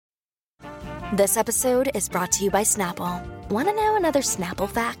This episode is brought to you by Snapple. Want to know another Snapple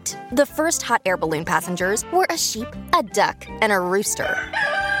fact? The first hot air balloon passengers were a sheep, a duck, and a rooster.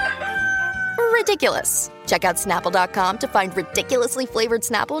 Ridiculous. Check out Snapple.com to find ridiculously flavored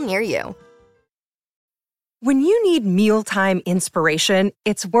Snapple near you. When you need mealtime inspiration,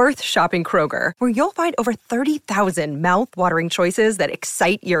 it's worth shopping Kroger, where you'll find over 30,000 mouth-watering choices that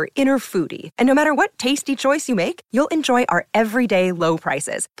excite your inner foodie. And no matter what tasty choice you make, you'll enjoy our everyday low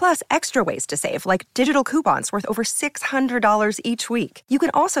prices, plus extra ways to save, like digital coupons worth over $600 each week. You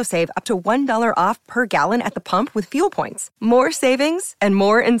can also save up to $1 off per gallon at the pump with fuel points. More savings and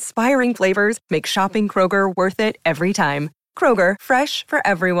more inspiring flavors make shopping Kroger worth it every time. Kroger, fresh for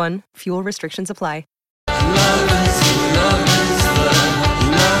everyone. Fuel restrictions apply.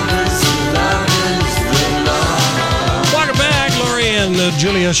 Welcome back, Lori and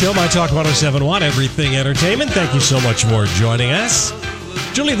Julia Show, My Talk 107.1, Everything Entertainment. Thank you so much for joining us.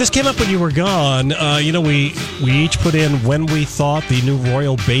 Julia, this came up when you were gone. We each put in when we thought the new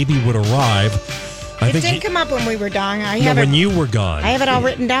royal baby would arrive. It didn't come up when we were gone. When you were gone. I have it all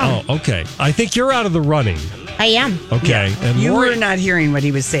written down. Oh, okay. I think you're out of the running. I am. Okay. Yeah. And you Lori, were not hearing what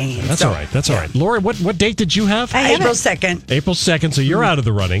he was saying. That's all right. That's all right. Lori, what date did you have? April 2nd. April 2nd, so you're out of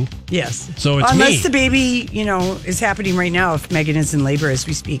the running. Yes. So it's Unless me. the baby, is happening right now if Megan is in labor as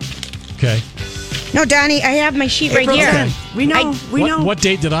we speak. Okay. No, Donnie, I have my sheet April right here. 10th. We know. We know. What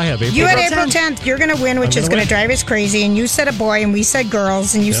date did I have? You had April 10th. You're going to win, which is going to drive us crazy. And you said a boy, and we said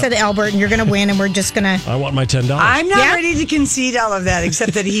girls, and you said Albert, and you're going to win, and we're just going to... I want my $10. I'm not ready to concede all of that,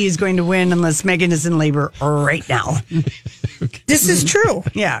 except that he is going to win unless Megan is in labor right now. This is true.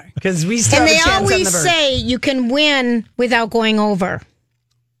 Yeah, because we still And have they a chance on the always bird. say you can win without going over.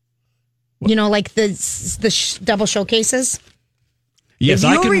 Like the double showcases. Yes, if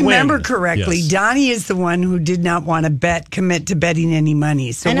I you can remember win. correctly, Yes. Donnie is the one who did not want to commit to betting any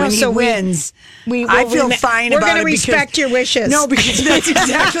money. So I know, when he so wins, we I feel fine we're about it. gonna respect your wishes. No, because that's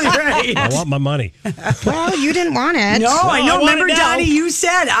exactly right. I want my money. Well, you didn't want it. No, I know. I want Remember, it now. Donnie, you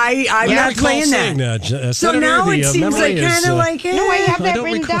said I'm not playing that. So So now it seems like kind of like, No, I have that don't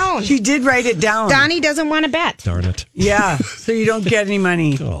written recall. down. She did write it down. Donnie doesn't want to bet. Darn it. Yeah, so you don't get any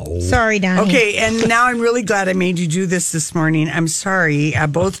money. Oh. Sorry, Donnie. Okay, and now I'm really glad I made you do this morning. I'm sorry.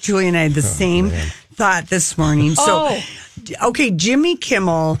 Both Julie and I had the same thought this morning. So, okay, Jimmy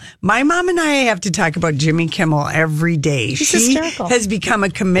Kimmel. My mom and I have to talk about Jimmy Kimmel every day. He's she hysterical. has become a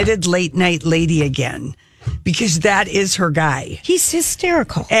committed late night lady again because that is her guy. He's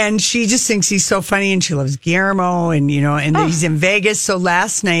hysterical. And she just thinks he's so funny, and she loves Guillermo, and he's in Vegas. So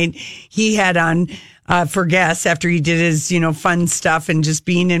last night he had on for guests after he did his fun stuff and just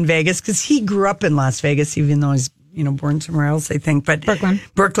being in Vegas because he grew up in Las Vegas, even though he's born somewhere else, I think. But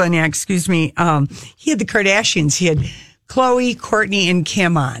Brooklyn, yeah, excuse me. He had the Kardashians. He had Khloe, Kourtney, and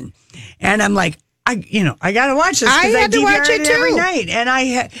Kim on, and I'm like, I got to watch this because I had to watch it too every night. And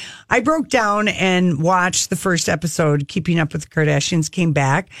I broke down and watched the first episode, Keeping Up with the Kardashians, came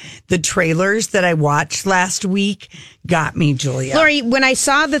back. The trailers that I watched last week got me, Julia. Lori, when I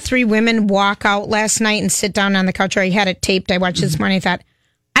saw the three women walk out last night and sit down on the couch, or I had it taped, I watched it this morning, I thought,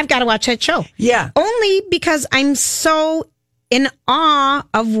 I've got to watch that show. Yeah. Only because I'm so in awe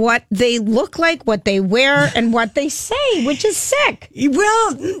of what they look like, what they wear, and what they say, which is sick.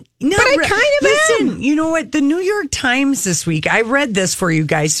 Well, no, but I kind of listen, am. you know what? The New York Times this week, I read this for you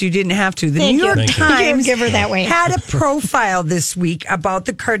guys so you didn't have to. The Thank New you. York Thank you. Times Give her that way. had a profile this week about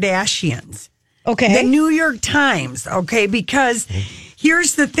the Kardashians. Okay. The New York Times, okay? Because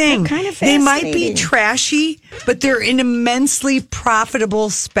here's the thing. They're kind of they might be fascinating. trashy, but they're an immensely profitable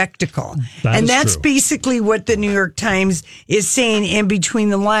spectacle. That is that's true. basically what the New York Times is saying in between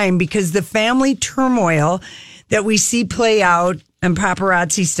the line, because the family turmoil that we see play out and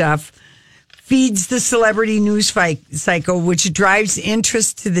paparazzi stuff feeds the celebrity news cycle, which drives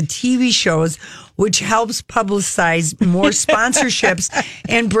interest to the TV shows, which helps publicize more sponsorships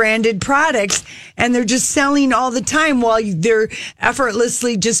and branded products. And they're just selling all the time while they're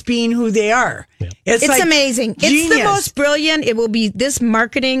effortlessly just being who they are. Yeah. It's like amazing. genius. It's the most brilliant. It will be this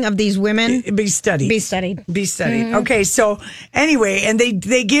marketing of these women. Be studied. Be studied. Be studied. Okay, so anyway, and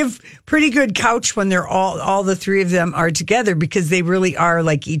they give pretty good couch when they're all the three of them are together, because they really are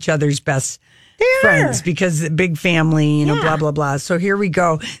like each other's best friends, because big family, blah, blah, blah. So here we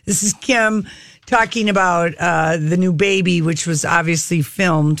go. This is Kim talking about the new baby, which was obviously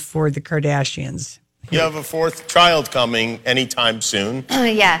filmed for the Kardashians. You have a fourth child coming anytime soon.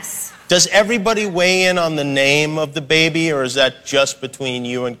 Yes. Does everybody weigh in on the name of the baby, or is that just between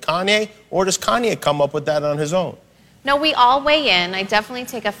you and Kanye? Or does Kanye come up with that on his own? No, we all weigh in. I definitely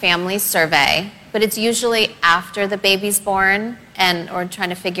take a family survey, but it's usually after the baby's born or trying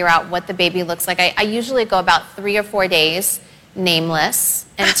to figure out what the baby looks like. I usually go about 3 or 4 days nameless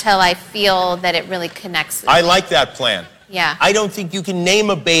until I feel that it really connects with I me. like that plan. Yeah. I don't think you can name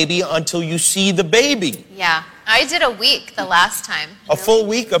a baby until you see the baby. Yeah. I did a week the last time. A full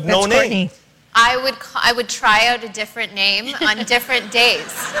week of no That's name. Courtney. I would try out a different name on different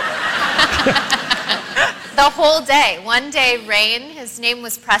days. The whole day. One day, Rain, his name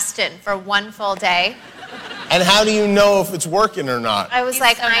was Preston for one full day. And how do you know if it's working or not? I was He's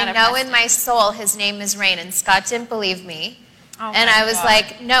like, so mad I at know Preston. in my soul his name is Rain, and Scott didn't believe me. Oh and my I was God.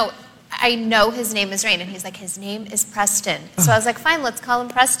 like, no, I know his name is Rain. And he's like, his name is Preston. So I was like, fine, let's call him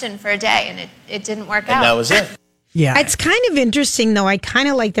Preston for a day. And it didn't work out. And that was it. Yeah. It's kind of interesting, though. I kind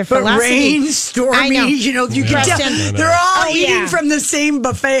of like their But philosophy. Rain, I Stormy, know. you can tell Preston. they're all Oh, eating yeah. from the same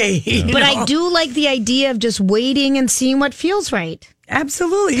buffet. you But I know? do like the idea of just waiting and seeing what feels right.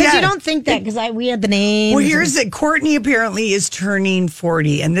 Absolutely. Because Yeah. you don't think that, because we had the name. Well, here's it. Courtney apparently is turning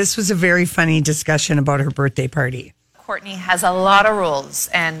 40, and this was a very funny discussion about her birthday party. Courtney has a lot of rules,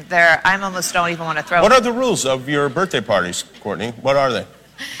 and I almost don't even want to throw. What are the rules of your birthday parties, Courtney? What are they?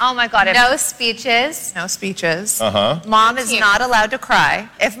 Oh my God! No speeches. No speeches. Uh-huh. Mom is not allowed to cry.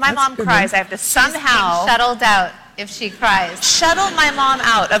 If my mom cries, I have to somehow Shuttled out if she cries. shuttle my mom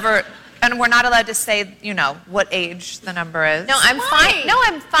out of her. And we're not allowed to say, what age the number is. No, I'm fine. No,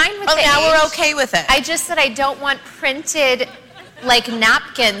 I'm fine with Oh, the now age. we're okay with it. I just said I don't want printed,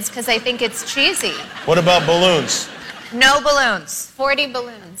 napkins because I think it's cheesy. What about balloons? No balloons. 40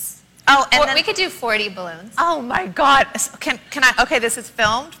 balloons. Oh, and Or then, we could do 40 balloons. oh my God. Can I? Okay, this is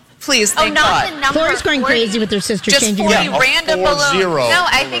filmed. Please, thank not God. the number. Lori's going 40. crazy with her sister Just changing 40 her Yeah, a random 40. balloons. No,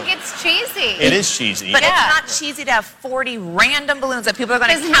 I think it's cheesy. It is cheesy. But Yeah. it's not cheesy to have 40 random balloons that people are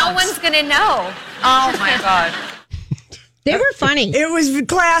going to Because count. no one's going to know. Oh my God. They were funny. It was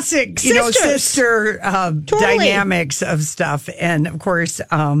classic, Sisters. sister dynamics of stuff. And of course,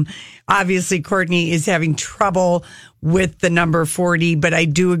 obviously, Courtney is having trouble with the number 40, but I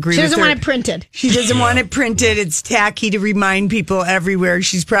do agree She with doesn't her. want it printed. She doesn't want it printed. It's tacky to remind people everywhere.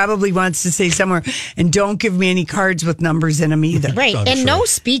 She's probably wants to say somewhere, and don't give me any cards with numbers in them either. Right. I'm And sure. no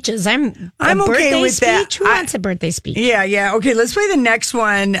speeches. I'm okay birthday with that. speech? Who wants a birthday speech? Yeah. Okay, let's play the next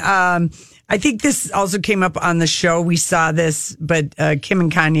one. I think this also came up on the show. We saw this, but Kim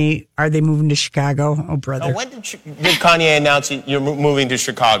and Kanye, are they moving to Chicago? Oh, brother. Now, when did Kanye announce you're moving to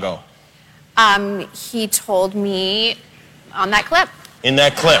Chicago? He told me on that clip. In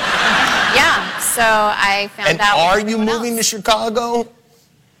that clip. Yeah. So I found And out. are you moving to Chicago?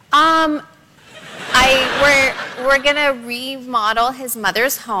 We're gonna remodel his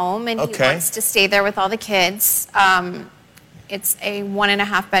mother's home, and he Okay. wants to stay there with all the kids. It's a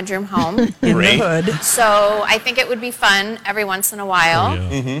 1.5 bedroom home, In Great. the hood, so I think it would be fun every once in a while.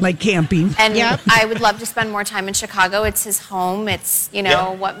 like camping. And Yep. I would love to spend more time in Chicago. It's his home. It's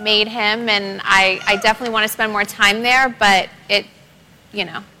Yeah. what made him, and I definitely want to spend more time there. But it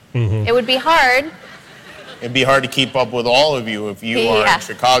would be hard. It'd be hard to keep up with all of you if you are Yeah. in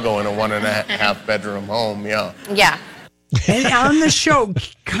Chicago in a 1.5 bedroom home. Yeah. Yeah. And on the show,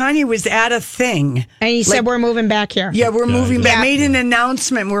 Kanye was at a thing. And he said, we're moving back here. Yeah, we're moving back. Yeah. Made an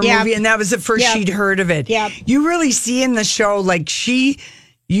announcement. We're Yeah. moving, and that was the first Yeah. she'd heard of it. Yeah. You really see in the show, like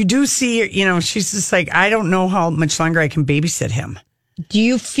you do see, she's just like, I don't know how much longer I can babysit him. Do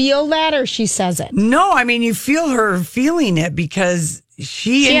you feel that, or she says it? No, I mean, you feel her feeling it because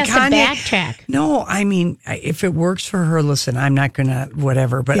she and has to Kanye. backtrack. No, I mean, if it works for her, listen, I'm not going to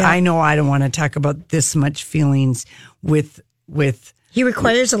whatever, but Yeah. I know I don't want to talk about this much feelings with He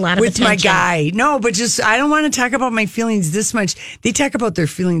requires a lot of with my attention. guy. No, but just I don't want to talk about my feelings this much. They talk about their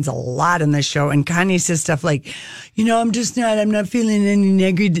feelings a lot in the show, and Kanye says stuff like, I'm not feeling any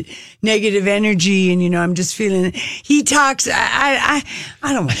negative energy, and I'm just feeling. He talks. I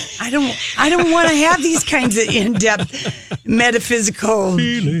don't want to have these kinds of in-depth metaphysical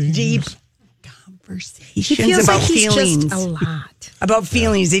deep conversations He feels about like he's feelings. just a lot. About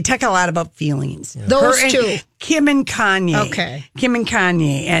feelings. They talk a lot about feelings. Those Her and two. Kim and Kanye. Okay. Kim and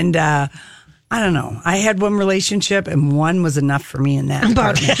Kanye. And I don't know. I had one relationship and one was enough for me in that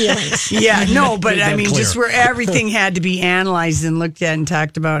About department. feelings. Yeah, no, but Made I that mean, clear. just where everything had to be analyzed and looked at and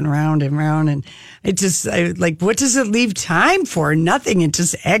talked about and round and round. And it just, what does it leave time for? Nothing. It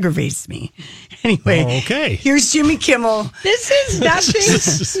just aggravates me. Anyway. Okay. Here's Jimmy Kimmel. This is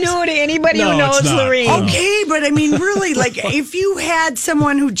nothing new to anybody No, who knows it's not. Lorraine. No. Okay, but I mean, really, if you had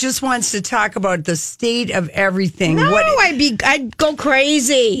someone who just wants to talk about the state of everything, No, I'd go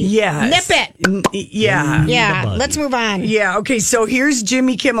crazy. Yes. Nip it. Yeah. Yeah, let's move on. Yeah, okay, so here's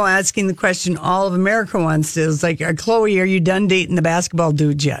Jimmy Kimmel asking the question all of America wants to. It's like, Chloe, are you done dating the basketball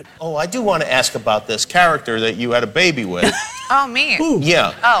dude yet? Oh, I do want to ask about this character that you had a baby with. Oh, me.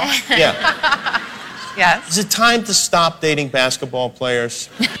 Yeah. Oh, Yeah. yes. Is it time to stop dating basketball players?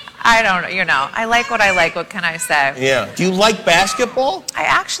 I don't know. I like what I like. What can I say? Yeah. Do you like basketball? I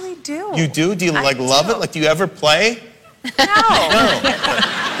actually do. You do? Do you love it? Like, do you ever play? No.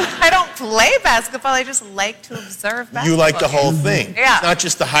 I don't play basketball. I just like to observe basketball. You like the whole thing? Yeah. It's not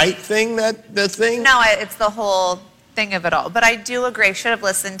just the height thing, the thing? No, it's the whole thing of it all. But I do agree. I should have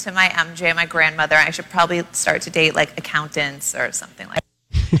listened to my MJ, my grandmother. I should probably start to date like accountants or something like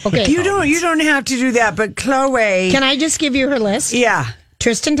that. Okay. You don't have to do that, but Chloe. Can I just give you her list? Yeah.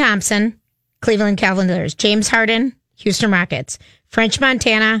 Tristan Thompson, Cleveland Cavaliers. James Harden, Houston Rockets. French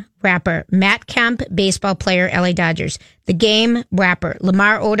Montana, rapper. Matt Kemp, baseball player, LA Dodgers. The Game, rapper.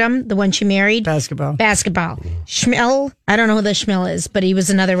 Lamar Odom, the one she married. Basketball. Schmill, I don't know who the Schmill is, but he was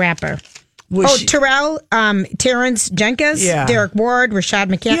another rapper. Terrence Jenkins, Yeah. Derek Ward, Rashad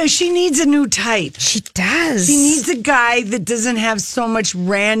McCann. Yeah, she needs a new type. She does. She needs a guy that doesn't have so much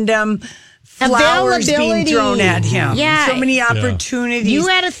random flowers being Availability. thrown at him. Yeah. So many opportunities. You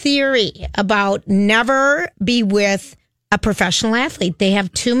had a theory about never be with a professional athlete. They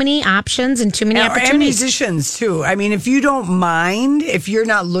have too many options and too many and opportunities. musicians, too. I mean, if you don't mind, if you're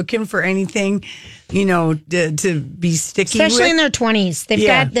not looking for anything, to be sticky Especially with. in their 20s. They've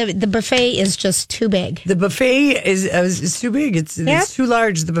Yeah. got the buffet is just too big. The buffet is too big. It's too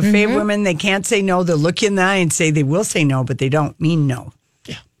large. The buffet of women, they can't say no. They'll look you in the eye and say they will say no, but they don't mean no.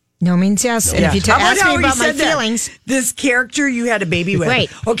 No means yes. And if you How ask how me he about my said that? feelings, This character you had a baby with. Right.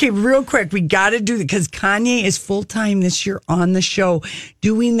 Okay, real quick, we got to do that because Kanye is full time this year on the show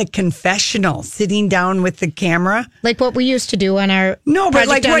doing the confessional, sitting down with the camera. like what we used to do on our No, but Project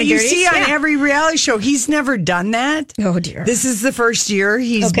like Down what and you Dirty. see on Yeah. every reality show, he's never done that. Oh, dear. This is the first year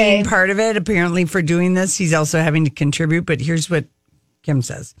he's Okay. being part of it. Apparently, for doing this, he's also having to contribute. But here's what Kim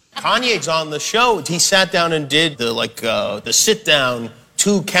says. Kanye's on the show. He sat down and did the sit-down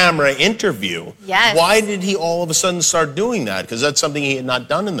 2-camera interview. Yes. Why did he all of a sudden start doing that? Because that's something he had not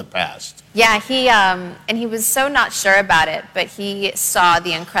done in the past. Yeah, he was so not sure about it, but he saw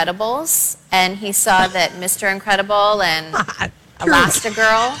The Incredibles, and he saw that Mr. Incredible and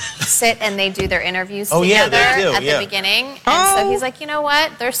Elastigirl sit and they do their interviews Oh, yeah, together they do, at yeah. the beginning. And so he's like, you know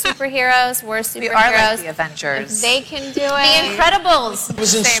what? They're superheroes. We're superheroes. We are like the Avengers. If they can do it. The Incredibles. He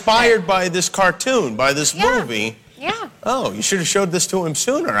was inspired by this cartoon, by this movie. Yeah. Oh, you should have showed this to him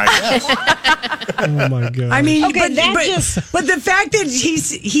sooner, I guess. Oh my god! I mean, Okay, but the fact that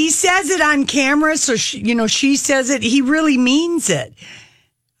he says it on camera, so she says it, he really means it.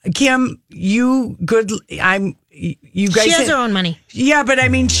 Kim, you guys. She has her own money. Yeah, but I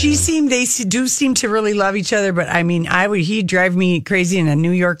mean, they do seem to really love each other. But I mean, he'd drive me crazy in a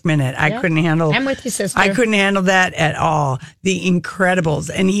New York minute. I couldn't handle. I'm with you, sister. I couldn't handle that at all. The Incredibles,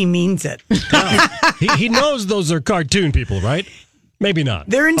 and he means it. he knows those are cartoon people, right? Maybe not.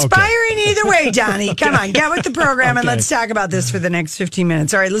 They're inspiring either way, Johnny. Come on, get with the program and Okay. let's talk about this for the next 15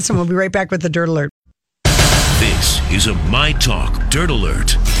 minutes. All right, listen, we'll be right back with the Dirt Alert. This is a My Talk Dirt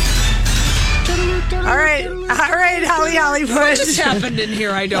Alert. All right, Holly Hollywood. What just happened in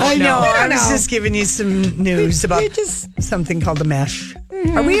here? I don't know. I was just giving you some news about something called the mesh.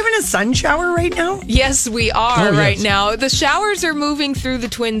 Are we having a sun shower right now? Yes, we are Oh, yes. right now. The showers are moving through the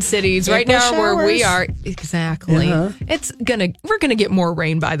Twin Cities right now where we are. Exactly. We're gonna get more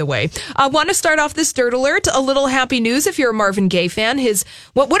rain, by the way. I want to start off this Dirt Alert. A little happy news if you're a Marvin Gaye fan.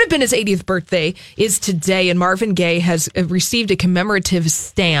 What would have been his 80th birthday is today, and Marvin Gaye has received a commemorative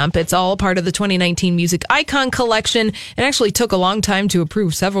stamp. It's all part of the 2019 Music Icon Collection. It actually took a long time to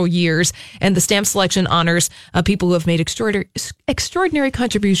approve, several years, and the stamp selection honors people who have made extraordinary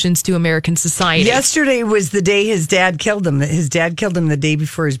contributions to American society. Yesterday was the day his dad killed him. His dad killed him the day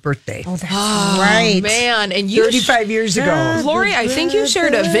before his birthday. Oh, that's right. Man, and you 35 years ago. Lori, I think you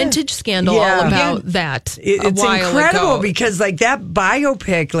shared a vintage scandal all about that It's a while incredible ago. because like that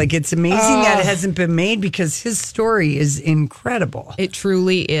biopic, like it's amazing that it hasn't been made because his story is incredible. It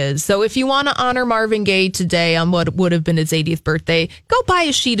truly is. So if you want to honor Marvin Gaye today on what would have been his 80th birthday, go buy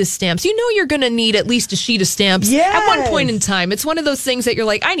a sheet of stamps. You know you're going to need at least a sheet of stamps at one point in time. It's one of those things that you're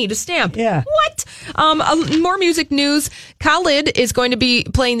like, I need a stamp. Yeah. What? More music news. Khalid is going to be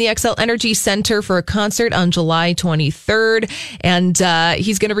playing the XL Energy Center for a concert on July 23rd. And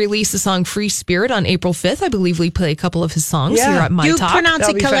he's going to release the song Free Spirit on April 5th. I believe we play a couple of his songs here at My You Talk. pronounce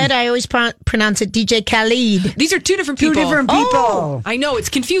That'll it be Khaled. fun. I always pronounce it DJ Khalid. These are two different Two people. different people. I know, it's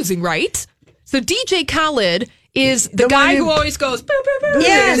confusing, right? So DJ Khaled is the guy who always goes, boo, boo, boo.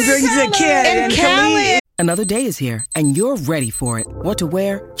 Yes, and brings the kid. And Khaled. Another day is here, and you're ready for it. What to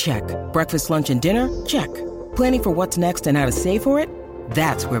wear? Check. Breakfast, lunch, and dinner? Check. Planning for what's next and how to save for it?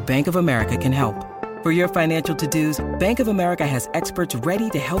 That's where Bank of America can help. For your financial to-dos, Bank of America has experts ready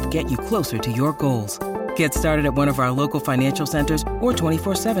to help get you closer to your goals. Get started at one of our local financial centers or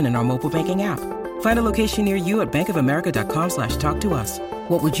 24/7 in our mobile banking app. Find a location near you at bankofamerica.com/talktous.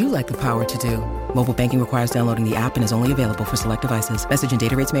 What would you like the power to do? Mobile banking requires downloading the app and is only available for select devices. Message and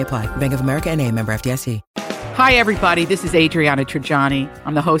data rates may apply. Bank of America N.A., member FDIC. Hi, everybody. This is Adriana Trajani.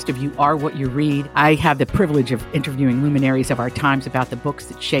 I'm the host of You Are What You Read. I have the privilege of interviewing luminaries of our times about the books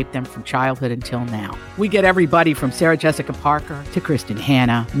that shaped them from childhood until now. We get everybody from Sarah Jessica Parker to Kristen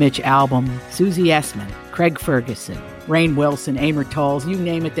Hanna, Mitch Albom, Susie Essman, Craig Ferguson, Rainn Wilson, Amor Tolls, you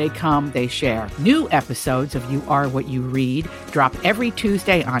name it, they come, they share. New episodes of You Are What You Read drop every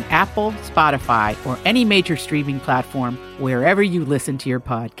Tuesday on Apple, Spotify, or any major streaming platform wherever you listen to your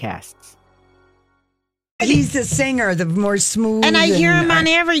podcasts. He's the singer, the more smooth. And I hear him on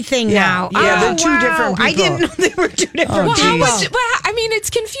everything now. Yeah, they're two different people. I didn't know they were two different Well, people. I mean, it's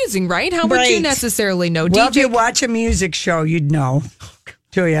confusing, right? How would you necessarily know? Well, if you watch a music show, you'd know.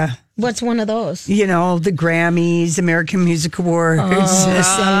 Do you? What's one of those? You know, the Grammys, American Music Awards. I'm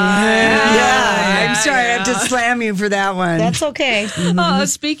sorry, I have to slam you for that one. That's okay.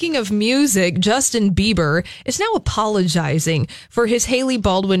 Speaking of music, Justin Bieber is now apologizing for his Hailey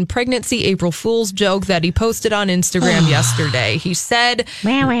Baldwin pregnancy April Fool's joke that he posted on Instagram yesterday. He said,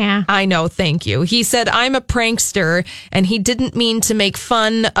 I know, thank you. He said, I'm a prankster, and he didn't mean to make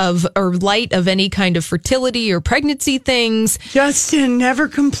fun of or light of any kind of fertility or pregnancy things. Justin, never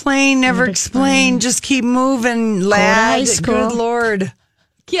complain, never explain. Just keep moving, lad. Good Lord.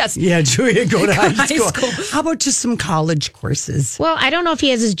 Yes. Yeah, Julia, go to high school. How about just some college courses? Well, I don't know if he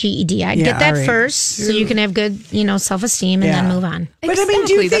has his GED. I'd get that first so you can have good, self-esteem and then move on. But I mean,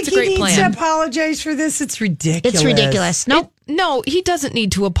 do you think he needs to apologize for this? It's ridiculous. It's ridiculous. Nope. No, he doesn't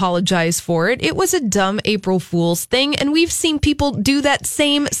need to apologize for it. It was a dumb April Fool's thing, and we've seen people do that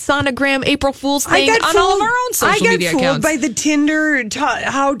same sonogram April Fool's thing on all of our own social media accounts. I got fooled by the Tinder,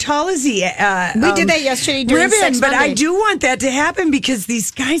 how tall is he? We did that yesterday during Sex But Monday. I do want that to happen because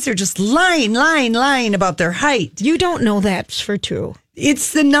these guys are just lying about their height. You don't know that's for true.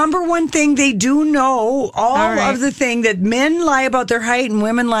 It's the number one thing they do know, all of the thing that men lie about their height and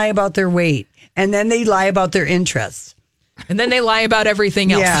women lie about their weight. And then they lie about their interests. And then they lie about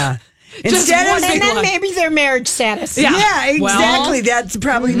everything else. Yeah. And then maybe their marriage status. Yeah, exactly. That's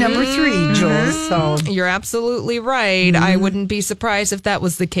probably number 3, Jules. So you're absolutely right. I wouldn't be surprised if that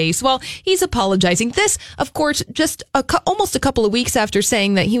was the case. Well, he's apologizing. This, of course, just almost a couple of weeks after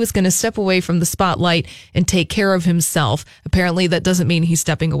saying that he was going to step away from the spotlight and take care of himself. Apparently, that doesn't mean he's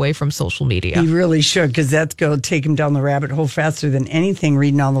stepping away from social media. He really should, because that's going to take him down the rabbit hole faster than anything,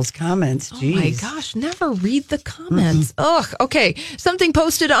 reading all those comments. Jeez. Oh, my gosh. Never read the comments. Ugh. Okay. Something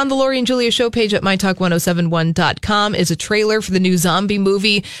posted on the Lori and Julia show page at mytalk1071.com is a trailer for the new zombie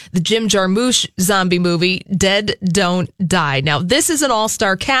movie, the Jim Jarmusch zombie movie, Dead Don't Die. Now, this is an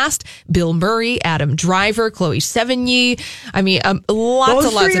all-star cast. Bill Murray, Adam Driver, Chloe Sevigny. I mean, lots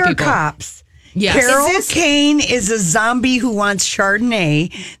of people. Cops. Yes. Carol Kane is a zombie who wants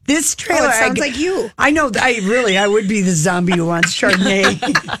Chardonnay. This trailer sounds like you. I know. I would be the zombie who wants Chardonnay.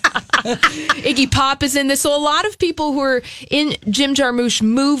 Iggy Pop is in this. So a lot of people who are in Jim Jarmusch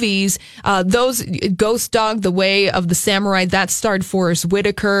movies, those Ghost Dog, The Way of the Samurai, that starred Forrest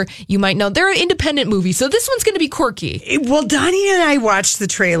Whitaker. You might know they're independent movies. So this one's going to be quirky. Well, Donnie and I watched the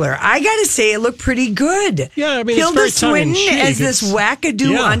trailer. I got to say, it looked pretty good. Yeah, I mean, Hilda it's very Swinton as this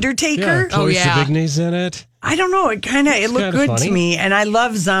wackadoo Undertaker. Chloe Sevigny's in it. I don't know. It looked good to me, and I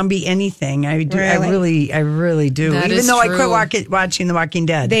love zombie anything. I do. Really? I really do. That Even though I quit watching The Walking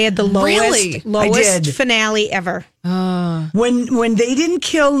Dead. They had the lowest finale ever. When they didn't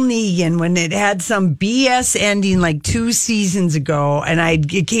kill Negan, when it had some BS ending like 2 seasons ago, and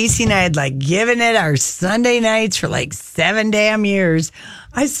Casey and I had given it our Sunday nights for 7 damn years.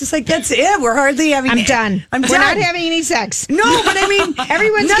 I was just like, that's it. We're hardly having. I'm done. We're not having any sex. No, but I mean,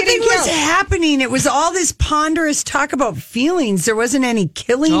 everyone's nothing getting killed. was happening. It was all this ponderous talk about feelings. There wasn't any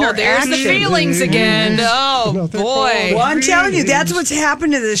killing or there's action. the feelings again. Oh boy! Well, I'm telling you, that's what's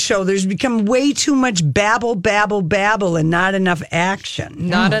happened to this show. There's become way too much babble, and not enough action.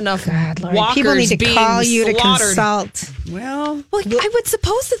 Not enough. Walkers People need to being call you to slaughtered. consult. Well, I would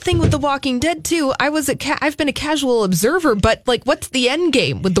suppose the thing with The Walking Dead too. I've been a casual observer, but what's the end game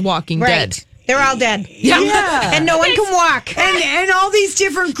with The Walking Dead? They're all dead. Yeah. And no one can walk. And all these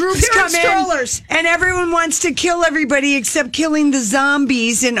different groups They're on come strollers. in, and everyone wants to kill everybody except killing the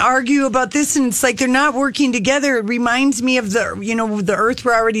zombies and argue about this. And it's like they're not working together. It reminds me of the Earth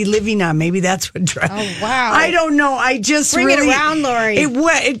we're already living on. Maybe that's what drives. Oh, wow. I don't know. I just Bring it around, Lori.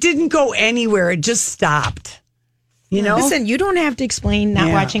 It didn't go anywhere. It just stopped. You know? Listen, you don't have to explain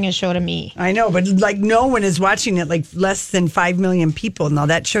not watching a show to me. I know, but like no one is watching it, like less than 5 million people. Now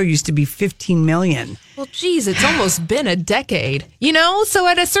that show used to be 15 million. Well, geez, it's almost been a decade. You know, so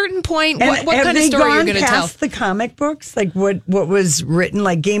at a certain point, what kind of story you're going to tell? The comic books, like what was written,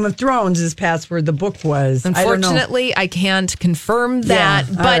 like Game of Thrones is past where the book was. Unfortunately, I can't confirm that,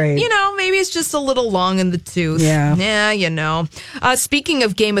 but you know, maybe it's just a little long in the tooth. Yeah, you know. Speaking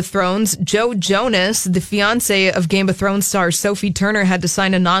of Game of Thrones, Joe Jonas, the fiance of Game of Thrones star Sophie Turner, had to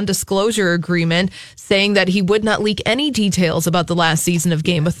sign a non-disclosure agreement saying that he would not leak any details about the last season of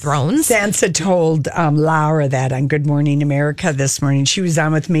Game of Thrones. Sansa told Laura that on Good Morning America this morning. She was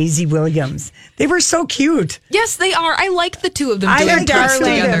on with Maisie Williams. They were so cute. Yes, they are. I like the two of them. They're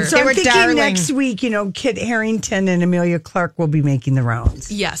darling. So I'm thinking next week, Kit Harington and Amelia Clark will be making the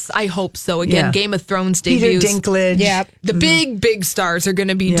rounds. Yes, I hope so. Again, Game of Thrones debuts. Peter Dinklage. Yep. The big stars are going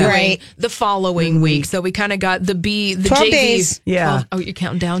to be doing the following week. So we kind of got the 12 Jay-Z. days. Yeah. Oh, you're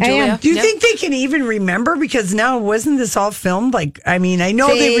counting down, Julia? Do you think they can even remember? Because now, wasn't this all filmed? Like, I mean, I know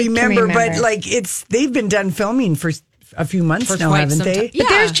they remember, but like they've been done filming for a few months now, haven't they? But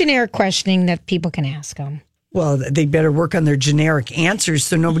there's generic questioning that people can ask them. Well, they better work on their generic answers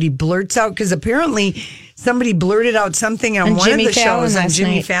so nobody blurts out, because apparently somebody blurted out something on one Jimmy of the Fallon shows on last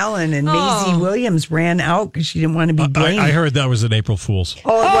Jimmy night. Fallon, and Maisie Williams ran out because she didn't want to be blamed. I heard that was an April Fool's.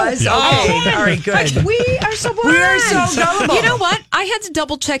 Oh, it was? Yeah. Okay. All right, good. We are so blind. We are so gullible. You know what? I had to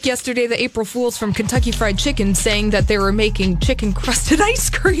double check yesterday the April Fools from Kentucky Fried Chicken saying that they were making chicken crusted ice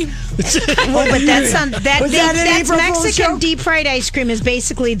cream. Well, but that's Was that an that's April Fool's Mexican joke? deep fried ice cream is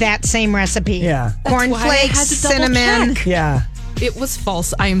basically that same recipe. Yeah. Cornflakes, cinnamon. Yeah. It was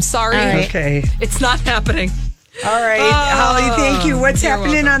false. I am sorry. All right. Okay. It's not happening. All right, Holly, thank you. What's You're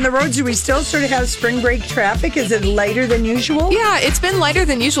happening welcome. on the roads? Do we still sort of have spring break traffic? Is it lighter than usual? Yeah, it's been lighter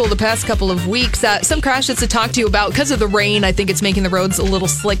than usual the past couple of weeks. Some crashes to talk to you about because of the rain. I think it's making the roads a little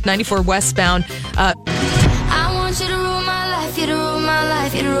slick. 94 westbound. I want you to rule my life, you to rule my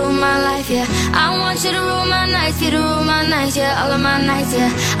life, you to rule my life, yeah. I want you to rule my nights, you to rule my nights, yeah, all of my nights, yeah.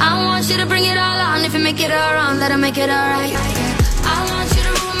 I want you to bring it all on. If you make it all wrong, let it make it all right. I want you to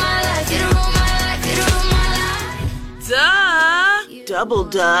rule my life, you to rule my life, you to rule my life. Duh. Double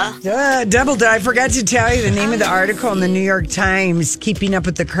duh. Double duh. I forgot to tell you the name of the article in the New York Times, Keeping Up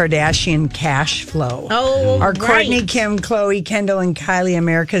with the Kardashian Cash Flow. Oh, Are right. Kourtney, Kim, Khloe, Kendall, and Kylie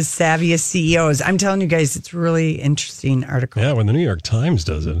America's savviest CEOs? I'm telling you guys, it's a really interesting article. Yeah, when the New York Times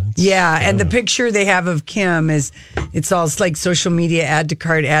does it. Yeah, and the picture they have of Kim is, it's all like social media add to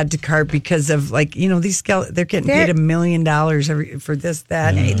cart because of like, these they're getting paid $1 million for this,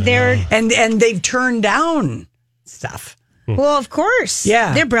 that. And they've turned down stuff. Well, of course.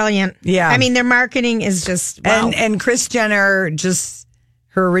 Yeah. They're brilliant. Yeah. I mean, their marketing is just, wow. And Kris Jenner,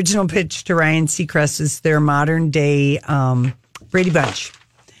 her original pitch to Ryan Seacrest is their modern day Brady Bunch.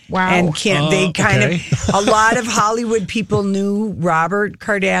 Wow. And a lot of Hollywood people knew Robert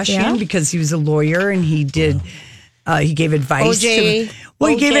Kardashian because he was a lawyer and he did, he gave advice he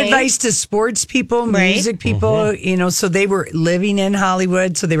gave advice to sports people, music people, so they were living in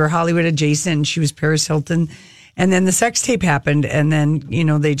Hollywood. So they were Hollywood adjacent, and she was Paris Hilton. And then the sex tape happened, and then,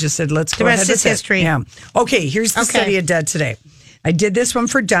 they just said, let's go ahead with it. The rest is history. Yeah. Okay, here's the study of dead today. I did this one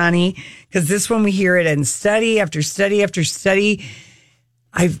for Donnie, because this one we hear it in study after study after study.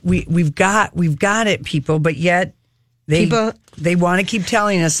 We've got it, people, but yet they want to keep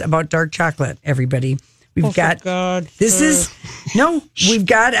telling us about dark chocolate, everybody. We've got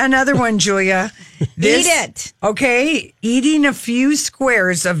another one, Julia. Eat it. Okay, eating a few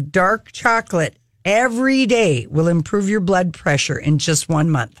squares of dark chocolate every day will improve your blood pressure in just 1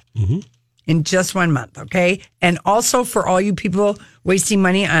 month. Mm-hmm. In just 1 month, okay? And also for all you people wasting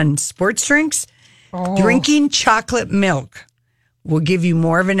money on sports drinks, drinking chocolate milk will give you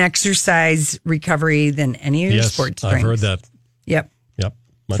more of an exercise recovery than any of your sports drinks. I've heard that. Yep.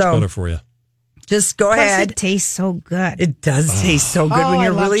 Much better for you. Just go ahead. It tastes so good. It does taste so good when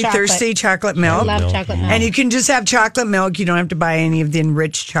you're really thirsty. Chocolate milk. I love chocolate milk. And you can just have chocolate milk. You don't have to buy any of the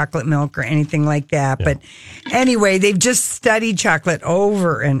enriched chocolate milk or anything like that. Yeah. But anyway, they've just studied chocolate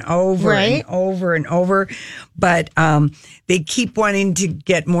over and over and over and over. But they keep wanting to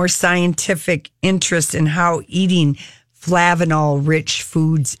get more scientific interest in how eating flavanol-rich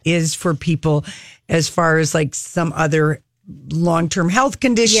foods is for people as far as like some other long-term health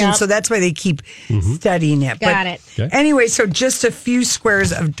conditions. Yep. So that's why they keep studying it. Got it. Okay. Anyway, so just a few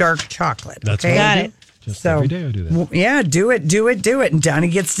squares of dark chocolate. That's okay? what I Got do. it. Just So, every day I do that. Yeah, do it. And Johnny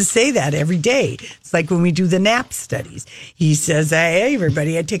gets to say that every day. It's like when we do the nap studies. He says, hey,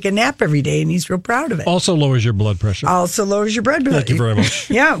 everybody, I take a nap every day, and he's real proud of it. Also lowers your blood pressure. Also lowers your blood pressure. Thank you very much.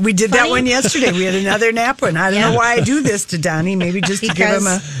 Yeah, we did that one yesterday. We had another nap one. I don't know why I do this to Donnie. Maybe just to give him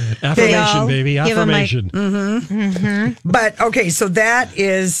a Affirmation, baby. Give him Affirmation. But okay, so that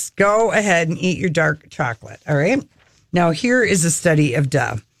is go ahead and eat your dark chocolate. All right. Now here is a study of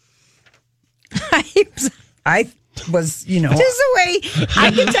Dove. I was, Just the way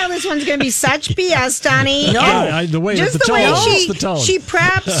I can tell this one's going to be such BS, Donnie. No. Yeah, the way Just the the tone. way It's the tone. she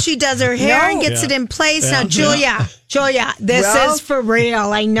preps, she does her hair and gets it in place. Yeah. Now, Julia, this Well- is for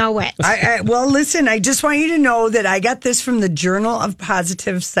real. I know it. Well, listen, I just want you to know that I got this from the Journal of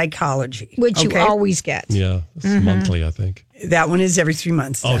Positive Psychology. Which you always get. Yeah, it's monthly, I think. That one is every 3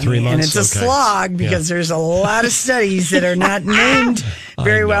 months. Oh, Donnie. 3 months? And it's a Okay. slog because there's a lot of studies that are not named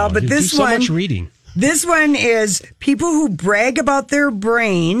very I know. well. But You this do so one, much reading. This one is people who brag about their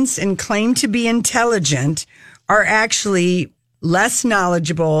brains and claim to be intelligent are actually less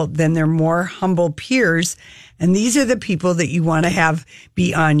knowledgeable than their more humble peers. And these are the people that you want to have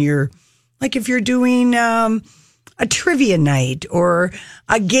be on your, like if you're doing a trivia night or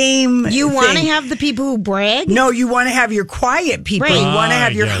a game. You want to thing. have the people who brag? No, you want to have your quiet people. Right. You want to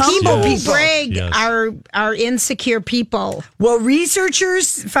have your yes, humble yes. People people. who brag are insecure people. Well,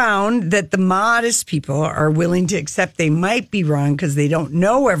 researchers found that the modest people are willing to accept they might be wrong because they don't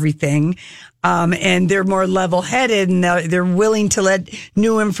know everything. And they're more level-headed and they're willing to let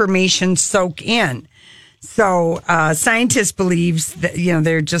new information soak in. So scientists believes that,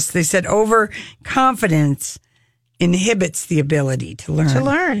 they said overconfidence inhibits the ability to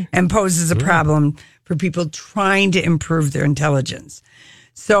learn. And poses a problem for people trying to improve their intelligence.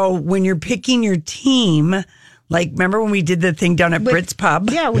 So when you're picking your team, like remember when we did the thing down at Britt's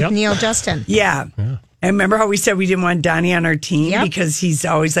Pub? Yeah, with Neil Justin. Yeah. And remember how we said we didn't want Donnie on our team because he's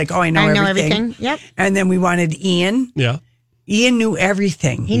always like, I know everything. Yep. And then we wanted Ian. Yeah. Ian knew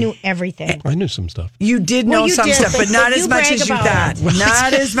everything. He knew everything. I knew some stuff. You did know you some did, stuff, but not you as much brag as you about thought.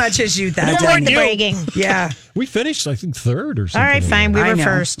 Not as much as you thought. You weren't the bragging. Yeah. We finished, I think, third or something. All right, fine. We were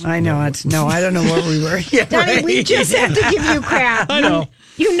first. I know. I don't know what we were. Yeah, Donnie, we just have to give you crap. I know.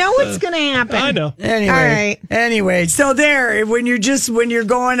 You know what's going to happen. I know. Anyway, so there, when you're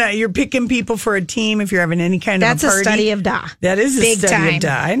going, you're picking people for a team. If you're having any kind That's of a a party, study of da. That is a Big study time. of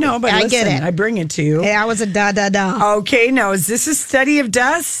da. I know, but I listen, get it. I bring it to you. Yeah, I was a da. Okay, now is this a study of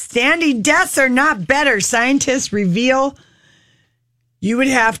da? Standing desks are not better. Scientists reveal you would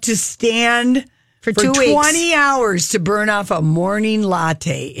have to stand for 2 weeks. 20 hours to burn off a morning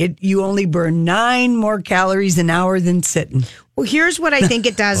latte. You only burn 9 more calories an hour than sitting. Well, here's what I think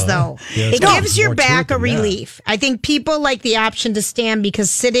it does, though. yeah, It it's gives your more to back it a than that. relief. I think people like the option to stand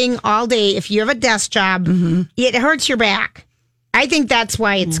because sitting all day, if you have a desk job, it hurts your back. I think that's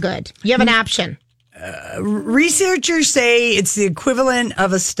why it's good. You have an option. Researchers say it's the equivalent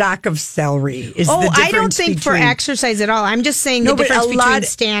of a stalk of celery. I don't think for exercise at all. I'm just saying the difference between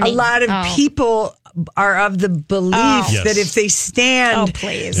standing. A lot of people are of the belief that if they stand,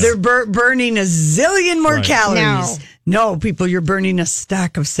 they're burning a zillion more calories. No, people, you're burning a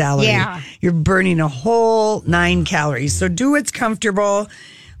stack of celery. Yeah. You're burning a whole 9 calories. So do what's comfortable.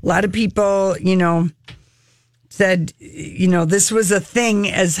 A lot of people, said, this was a thing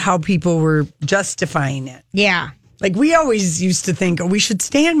as how people were justifying it. Yeah. Like we always used to think, we should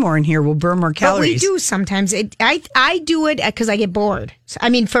stand more in here. We'll burn more calories. But we do sometimes. I do it because I get bored.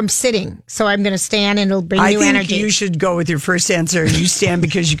 From sitting. So I'm going to stand and it'll bring new energy. I think you should go with your first answer. You stand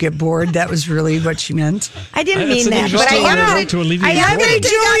because you get bored. That was really what she meant. I didn't mean that. But I am to alleviate I am going to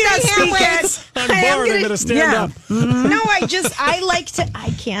Julia, speak it. I'm bored. I'm going to stand up. No,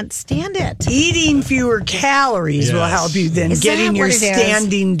 I can't stand it. Eating fewer calories will help you than getting your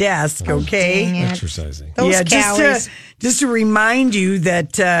standing desk, okay? Exercising. Those calories. Just to remind you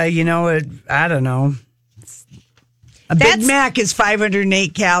that, I don't know. A Big Mac is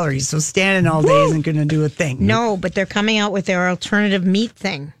 508 calories, so standing all day isn't going to do a thing. No, but they're coming out with their alternative meat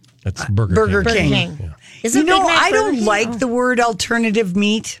thing. That's Burger King. Yeah. Isn't Big Mac I don't King? like the word alternative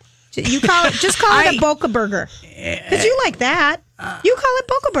meat. You call it a Boca Burger because you like that. You call it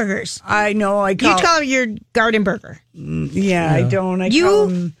Boca Burgers. I know. You call it your garden burger. Yeah, I don't. Call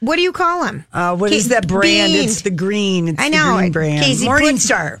them, what do you call them? What is that brand? Beans. It's the green. It's I know. the green brand. Casey,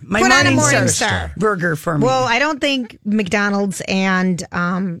 Morningstar. Put on a Morningstar burger for me. Well, I don't think McDonald's and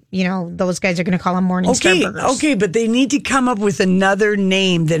those guys are going to call them Morningstar burgers. Okay, but they need to come up with another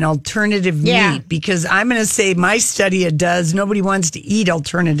name than alternative meat, because I'm going to say my study does. Nobody wants to eat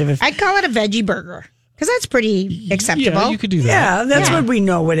alternative. I'd call it a veggie burger. Because that's pretty acceptable. Yeah, you could do that. Yeah, that's what we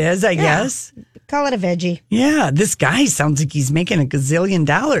know it is, I guess. Call it a veggie. Yeah, this guy sounds like he's making $1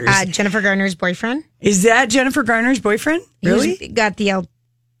 gazillion. Jennifer Garner's boyfriend. Is that Jennifer Garner's boyfriend? Really? He's got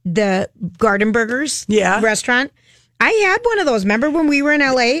the Garden Burgers restaurant. I had one of those. Remember when we were in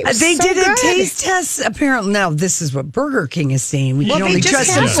LA? They did a taste test. Apparently, now this is what Burger King is saying. We can only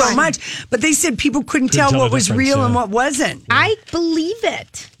trust them so much. But they said people couldn't tell what was real and what wasn't. I believe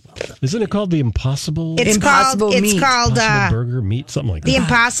it. Isn't it called the Impossible? It's called Impossible Burger Meat, something like that. The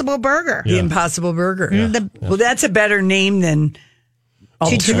Impossible Burger. The Impossible Burger. Yeah. Well, that's a better name than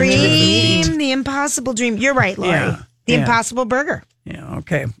To Dream. The Impossible Dream. You're right, Lori. Yeah. The Impossible Burger. Yeah.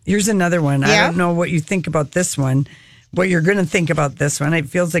 Okay. Here's another one. I don't know what you think about this one. What you're going to think about this one. It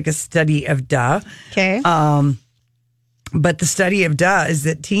feels like a study of duh. Okay. But the study of duh is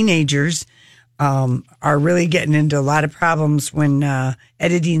that teenagers are really getting into a lot of problems when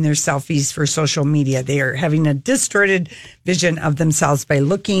editing their selfies for social media. They are having a distorted vision of themselves by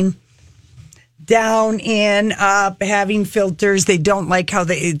looking down, in, up, having filters. They don't like how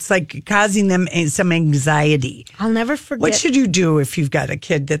it's like causing them some anxiety. I'll never forget. What should you do if you've got a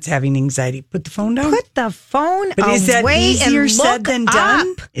kid that's having anxiety? Put the phone down? Put the phone but away. Is that easier said than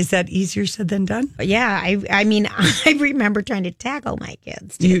done? Up. Is that easier said than done? Yeah. I mean, I remember trying to tackle my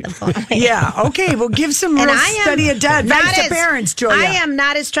kids to get the phone away. Yeah. Okay. Well, give some real study of advice to parents, Julia. I am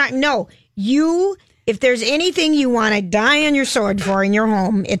not as strong. No, if there's anything you want to die on your sword for in your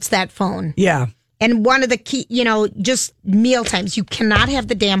home, it's that phone. Yeah. And one of the key, just meal times. You cannot have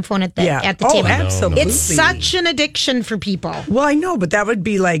the damn phone at the table. Oh, absolutely. It's such an addiction for people. Well, I know, but that would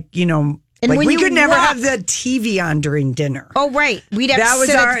be like, And we could never have the TV on during dinner. Oh, right. We'd have that to was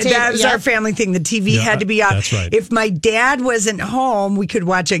sit our at the table. That was our family thing. The TV had to be off. That's right. If my dad wasn't home, we could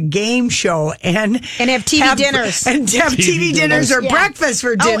watch a game show and have TV dinners. And have TV dinners or breakfast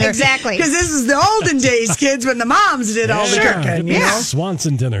for dinner. Oh, exactly. Because this is the olden days, kids, when the moms did all the cooking.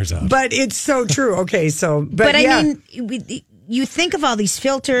 Swanson dinners out. But it's so true. Okay, so... But I mean... You think of all these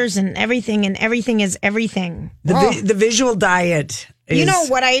filters and everything is everything. The visual diet. You know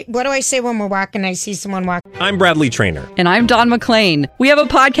what do I say when we're walking? I see someone walking. I'm Bradley Trainer. And I'm Don McClain. We have a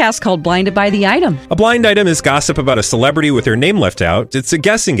podcast called Blinded by the Item. A blind item is gossip about a celebrity with their name left out. It's a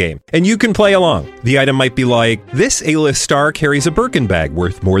guessing game, and you can play along. The item might be like, this A-list star carries a Birkin bag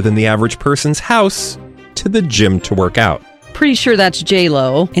worth more than the average person's house to the gym to work out. Pretty sure that's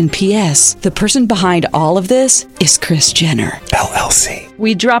J-Lo. And P.S. the person behind all of this is Kris Jenner, LLC.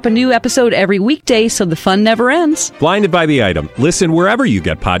 We drop a new episode every weekday so the fun never ends. Blinded by the Item. Listen wherever you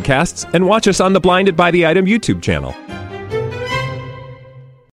get podcasts and watch us on the Blinded by the Item YouTube channel.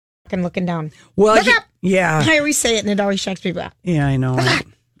 I'm looking down. Well, look up. Yeah. I always say it and it always shocks people. Yeah, I know it.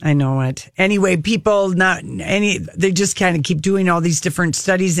 I know it. Anyway, people they just kind of keep doing all these different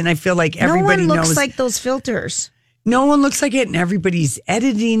studies, and I feel like everybody knows. No one looks like those filters. No one looks like it, and everybody's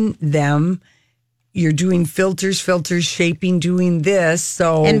editing them. You're doing filters, shaping, doing this.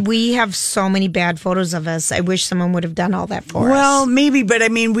 So, and we have so many bad photos of us. I wish someone would have done all that for us. Well, maybe, but I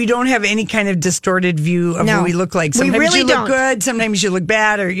mean, we don't have any kind of distorted view of what we look like. Sometimes we really you look good, sometimes you look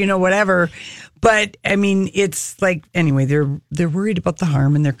bad, or whatever. But I mean, it's like anyway, they're worried about the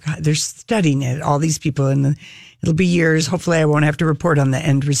harm, and they're studying it. All these people, and it'll be years. Hopefully, I won't have to report on the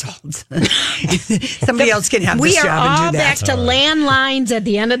end results. Somebody else can have this job and do that. We are all back to landlines at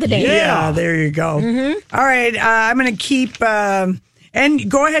the end of the day. Yeah, there you go. Mm-hmm. All right, I'm going to keep.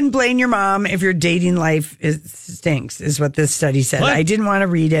 And go ahead and blame your mom if your dating life stinks, is what this study said. What? I didn't want to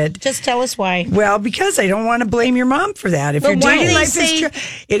read it. Just tell us why. Well, because I don't want to blame your mom for that. If your dating life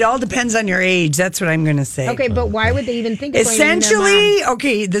is it all depends on your age. That's what I'm going to say. Okay, but why would they even think of essentially,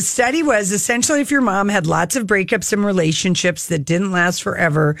 okay, the study was essentially if your mom had lots of breakups and relationships that didn't last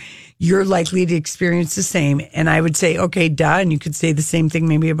forever, you're likely to experience the same. And I would say, okay, duh. And you could say the same thing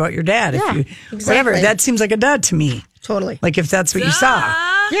maybe about your dad. Yeah, exactly. Whatever. That seems like a duh to me. Totally. Like if that's what you saw.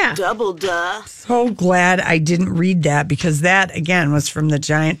 Yeah. Double duh. So glad I didn't read that because that, again, was from the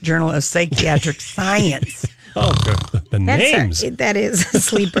Giant Journal of Psychiatric Science. Oh, good. The names. That is a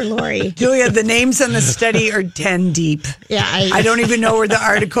sleeper, Lori. Julia, the names on the study are 10 deep. Yeah. I don't even know where the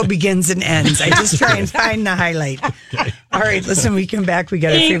article begins and ends. I just try and find the highlight. Okay. All right, listen, we come back. We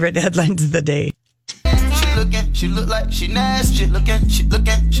got our favorite headlines of the day. She looking She look like she nasty. She look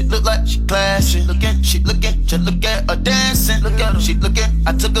like she classy. She look at her dancing. Look at her, she looking.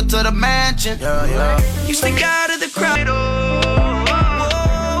 I took her to the mansion. Yeah. You sneak out of the crowd.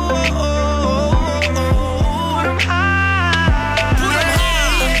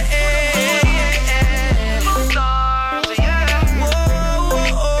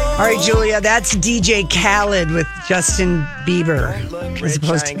 All right, Julia, that's DJ Khaled with Justin Bieber as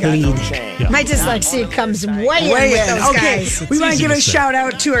opposed to Khalid. Yeah. My dyslexia comes way in with those guys. We want to give a shout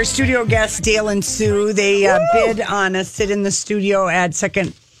out to our studio guests, Dale and Sue. They bid on a sit in the studio at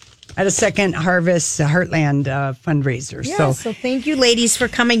a Second Harvest Heartland fundraiser. Yeah, so thank you, ladies, for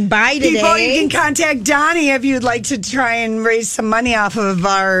coming by today. People, you can contact Donnie if you'd like to try and raise some money off of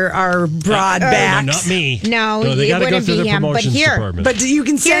our broad backs. No, not me. No, they it got to go wouldn't through be the him. But promotions here, department. But you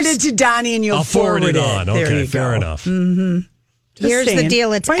can send it to Donnie and I'll forward it on. There Okay, you fair go. enough. Mm-hmm. Here's the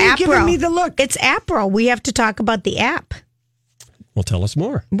deal. It's Why are you giving April. me the look? It's April. We have to talk about the app. Well, tell us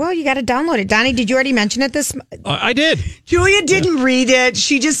more. Well, you got to download it. Donnie, did you already mention it I did. Julia didn't read it.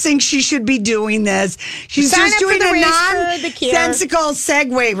 She just thinks she should be doing this. She's Sign just up for doing the a race for the cure. nonsensical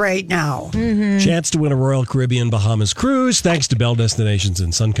segue right now. Mm-hmm. Chance to win a Royal Caribbean Bahamas cruise. Thanks to Bell Destinations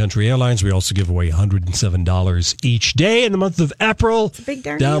and Sun Country Airlines. We also give away $107 each day in the month of April. Big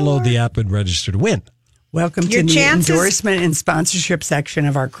darn Download the app and register to win. Welcome Your to the chances- endorsement and sponsorship section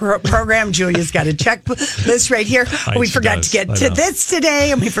of our program. Julia's got a checklist right here. We forgot to get to this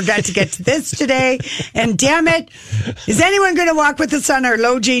today, and we forgot to get to this today. And damn it, is anyone going to walk with us on our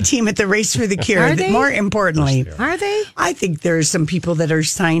Low J team at the Race for the Cure? Are they? More importantly, Are they? I think there are some people that are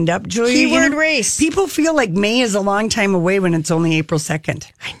signed up. Julia, Keyword race. People feel like May is a long time away when it's only April 2nd.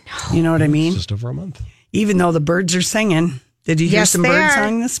 I know. You know what I mean? Just over a month. Even though the birds are singing. Did you hear Yes, some they bird are.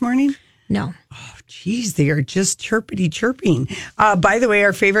 song this morning? No. Geez, they are just chirping. By the way,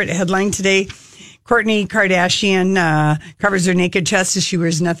 our favorite headline today, Kourtney Kardashian covers her naked chest as she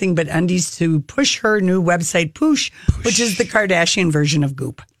wears nothing but undies to push her new website, Poosh, which is the Kardashian version of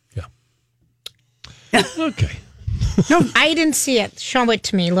Goop. Yeah. Okay. No, I didn't see it. Show it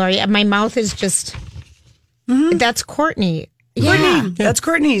to me, Lori. My mouth is just... That's Kourtney. Yeah. Kourtney. That's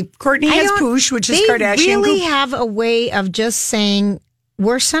Kourtney. Kourtney has Poosh, which is Kardashian They really Goop. have a way of just saying...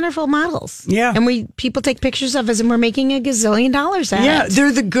 We're centerfold models. Yeah. And people take pictures of us and we're making $1 gazillion at Yeah, it.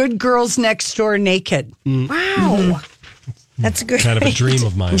 they're the good girls next door naked. Wow. That's a good Kind of a dream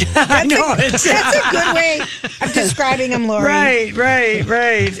of mine. I know. That's a good way of describing them, Lori.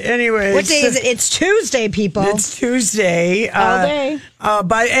 Right. Anyway. What day is it? It's Tuesday, people. It's Tuesday. All day.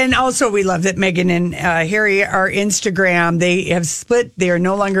 And also we love that Meghan and Harry are Instagram. They have split. They are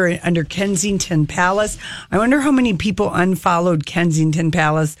no longer under Kensington Palace. I wonder how many people unfollowed Kensington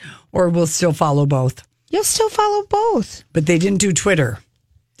Palace or will still follow both. You'll still follow both. But they didn't do Twitter.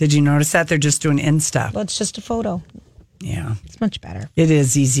 Did you notice that? They're just doing Insta. Well, it's just a photo. Yeah. It's much better. It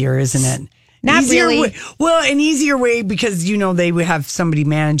is easier, isn't it? Not easier really. Way, well, an easier way because, they would have somebody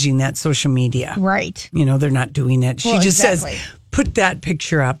managing that social media. Right. They're not doing it. She Well, just exactly. says, put that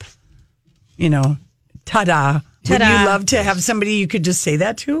picture up. Ta-da. Ta-da. Wouldn't you love to have somebody you could just say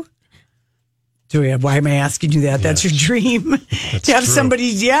that to? Julia, why am I asking you that? That's your dream. To have true.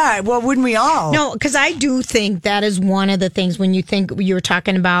 somebody, well, wouldn't we all? No, because I do think that is one of the things when you think you were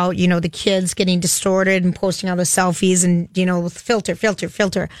talking about, the kids getting distorted and posting all the selfies and, with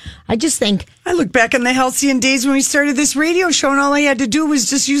filter. I just think. I look back on the halcyon days when we started this radio show and all I had to do was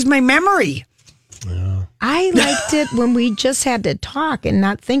just use my memory. I liked it when we just had to talk and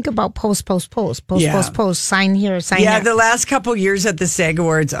not think about post, sign here, sign there. The last couple years at the SAG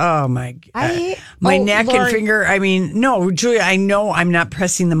Awards, oh my God. My neck and Lori. finger. I mean, no, Julia, I know I'm not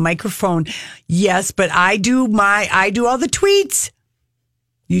pressing the microphone. Yes, but I do all the tweets.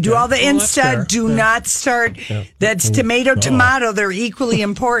 You do all the Well, that's Insta. fair. Do not start. Yeah. That's tomato. They're equally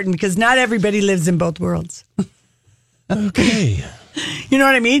important because not everybody lives in both worlds. Okay. You know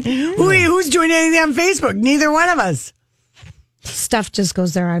what I mean? Who's doing anything on Facebook? Neither one of us. Stuff just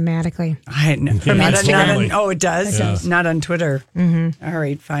goes there automatically. I know. It does? It does. Not on Twitter. Mm-hmm. All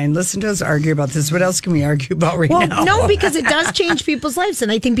right, fine. Listen to us argue about this. What else can we argue about right now? No, because it does change people's lives,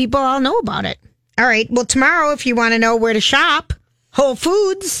 and I think people all know about it. All right. Well, tomorrow, if you want to know where to shop, Whole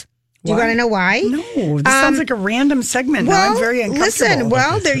Foods. Do you want to know why? No, this sounds like a random segment. Now I'm very uncomfortable.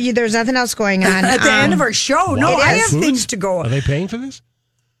 Listen, there's nothing else going on. At the end of our show. No, I have things to go. Are they paying for this?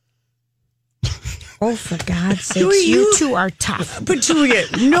 Oh, for God's sakes, you two are tough. But Julia,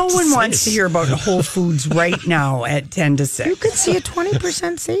 no one wants to hear about Whole Foods right now at 10 to 6. You could see a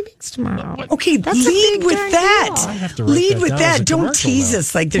 20% savings tomorrow. Okay, That's lead a with big that. Lead with that. Don't tease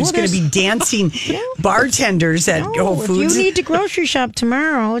us like there's going to be dancing bartenders at Whole Foods. If you need to grocery shop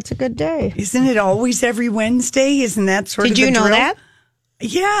tomorrow, it's a good day. Isn't it always every Wednesday? Isn't that sort of the drill? Did you know that?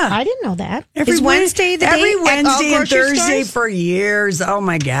 Yeah. I didn't know that. Every Wednesday the every day Wednesday and Thursday stores? for years. Oh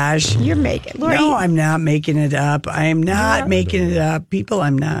my gosh. You're making Lori. No, I'm not making it up. I am not making it up. People,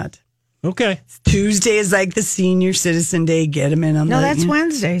 I'm not. Okay. Tuesday is like the senior citizen day. Get them in on No, the... that's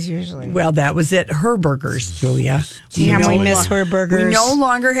Wednesdays usually. Well, that was at Her Burgers, Julia. Damn, we miss Her Burgers. We no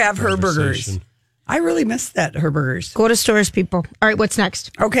longer have Her Burgers. I really miss that Her Burgers. Go to stores, people. All right, what's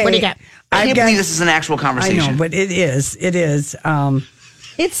next? Okay. What do you got? I can't believe this is an actual conversation. I know, but it is. It is.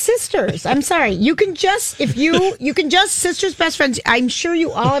 It's sisters. I'm sorry. You can just sisters, best friends. I'm sure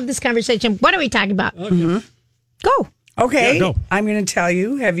you all have this conversation. What are we talking about? Okay. Go. Okay. Yeah, go. I'm going to tell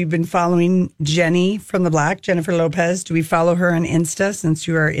you. Have you been following Jenny from the Block, Jennifer Lopez? Do we follow her on Insta since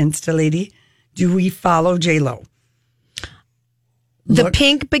you are Insta lady? Do we follow J-Lo? The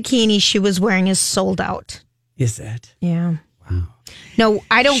pink bikini she was wearing is sold out. Is that? Yeah. Wow. No,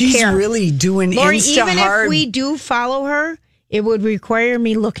 I don't care. She's really doing Lori, Insta even hard. if we do follow her, it would require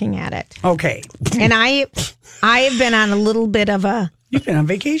me looking at it. Okay. And I have been on a little bit of a... You've been on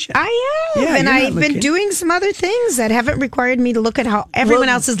vacation. I have. Yeah, and you're not I've been looking. doing some other things that haven't required me to look at how everyone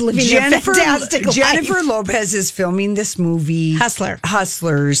else is living their fantastic life. Jennifer Lopez is filming this movie,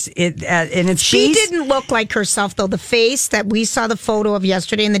 Hustlers. And it's She didn't look like herself, though. The face that we saw the photo of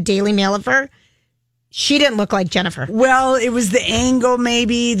yesterday in the Daily Mail of her, she didn't look like Jennifer. Well, it was the angle,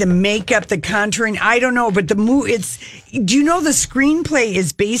 maybe the makeup, the contouring. I don't know, but the movie. Do you know the screenplay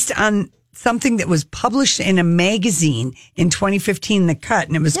is based on something that was published in a magazine in 2015, The Cut,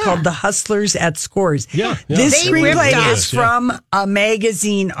 and it was called The Hustlers at Scores. Yeah. This They screenplay ripped is from a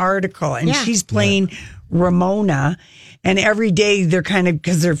magazine article, and Yeah. she's playing Ramona. And every day they're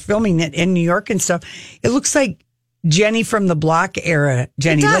because they're filming it in New York and stuff. It looks like Jenny from the Block era,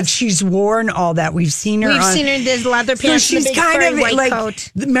 Jenny. Like she's worn all that. We've seen her. We've seen her in this leather pants. So she's and a big kind furry of white like,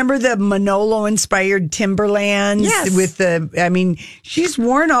 coat. remember the Manolo-inspired Timberlands? Yes. With she's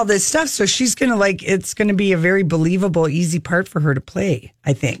worn all this stuff, so she's going to it's going to be a very believable, easy part for her to play,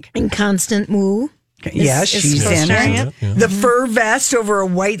 I think. In Constant Wu. Yeah, she's in it. it. The fur vest over a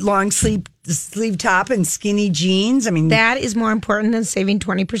white long sleeve top and skinny jeans. I mean, That is more important than saving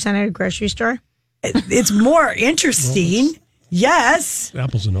 20% at a grocery store. it's more interesting. Yes.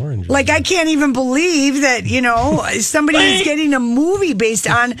 Apples and oranges. Like, I can't even believe that, somebody is getting a movie based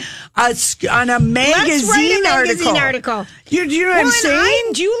on a magazine Let's write a magazine article. You know what I'm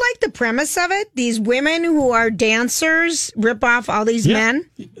saying? Do you like the premise of it? These women who are dancers rip off all these men?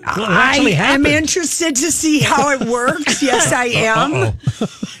 I am interested to see how it works. Yes, I am.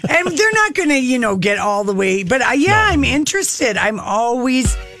 And they're not going to, get all the way. But I'm interested. I'm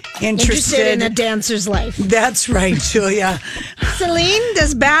always interested in a dancer's life. That's right, Julia. Celine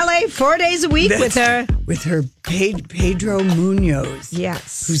does ballet 4 days a week with her Pedro Munoz.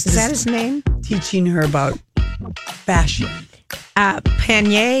 Yes. Is that his name? Teaching her about fashion.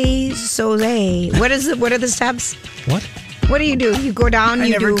 Panier Soleil. What are the steps? What? What do? You go down. I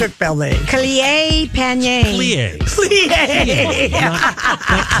you never do took ballet. Plie, panier. Plie.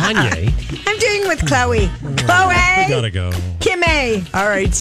 Not Kanye. I'm doing with Chloe. Chloe. We gotta go. Kimmy. All right.